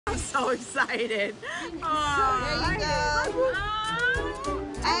I'm so excited. There you go.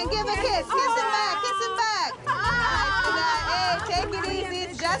 And give a kiss. Kiss him back. Kiss him back. Hey, take it easy.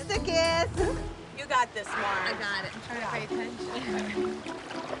 It's just a kiss. You got this, Mark. I got it. I'm trying to pay attention.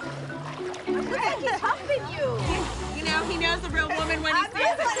 Look at he's humping you. You know, he knows the real woman when he sees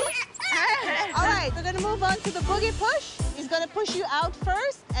it. All right, we're gonna move on to the boogie push. He's gonna push you out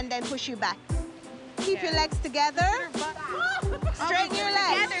first and then push you back. Keep your legs together. Straighten your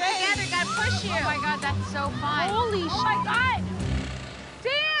legs. Together, gotta push you. Oh my God, that's so fun. Holy shit. Oh my God.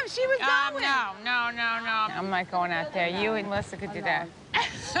 Damn, she was going. No. I'm not going out there. You and Melissa could do that.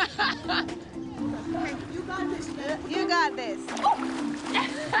 You got this, man. You got this.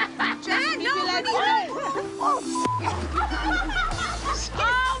 Jen, no, Oh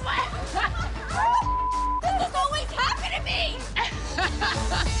my God. This is always happening to me.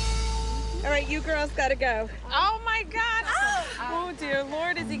 All right, you girls gotta go. Oh my God. Oh dear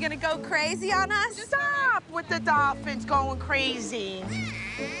Lord, is he gonna go crazy on us? Stop with the dolphins going crazy.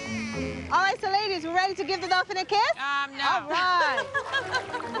 All right, so ladies, we're ready to give the dolphin a kiss? No. All right.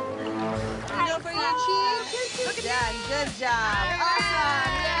 Go for your cheeks. Good job. Good job.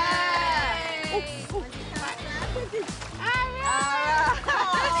 Awesome. Yeah.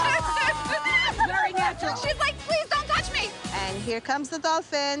 All right. Very natural. She's like, please don't touch me. And here comes the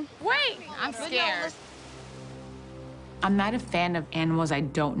dolphin. Wait, I'm scared. I'm not a fan of animals I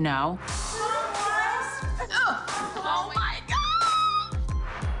don't know. Oh my God.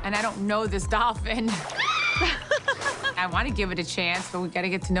 And I don't know this dolphin. I want to give it a chance, but we got to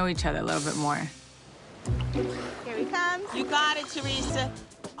get to know each other a little bit more. Here he comes. You got it, Teresa.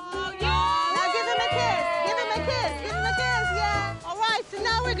 Oh, yeah. Now give him a kiss. Give him a kiss. Give him a kiss. Yeah. All right, so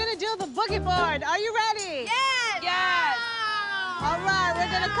now we're going to do the boogie board. Are you ready? Yes. Yes. All right, we're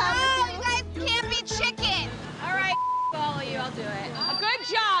going to come with you. You guys can't be chicken. All right, all of you, I'll do it. Good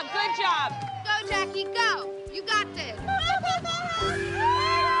job, good job. Go, Jackie, go. You got this.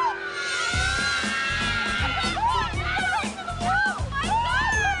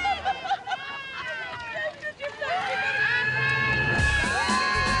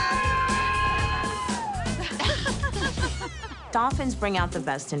 Dolphins bring out the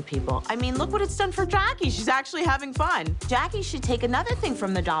best in people. I mean, look what it's done for Jackie. She's actually having fun. Jackie should take another thing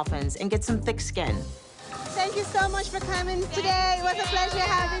from the dolphins and get some thick skin. Thank you so much for coming today. It was a pleasure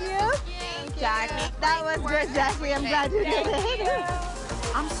having you. Jackie. That was good, Jackie. I'm glad you did it.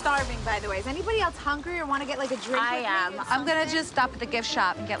 I'm starving, by the way. Is anybody else hungry or want to get like a drink? I am. I'm gonna just stop at the gift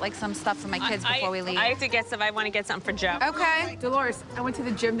shop and get like some stuff for my kids before we leave. I have to get some. I want to get something for Joe. Okay. Dolores, I went to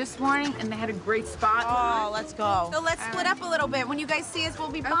the gym this morning, and they had a great spot. Oh, let's go. So let's split up a little bit. When you guys see us, we'll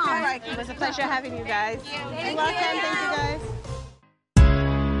be fine. All right, it was a pleasure having you guys. You're welcome. Thank you, guys.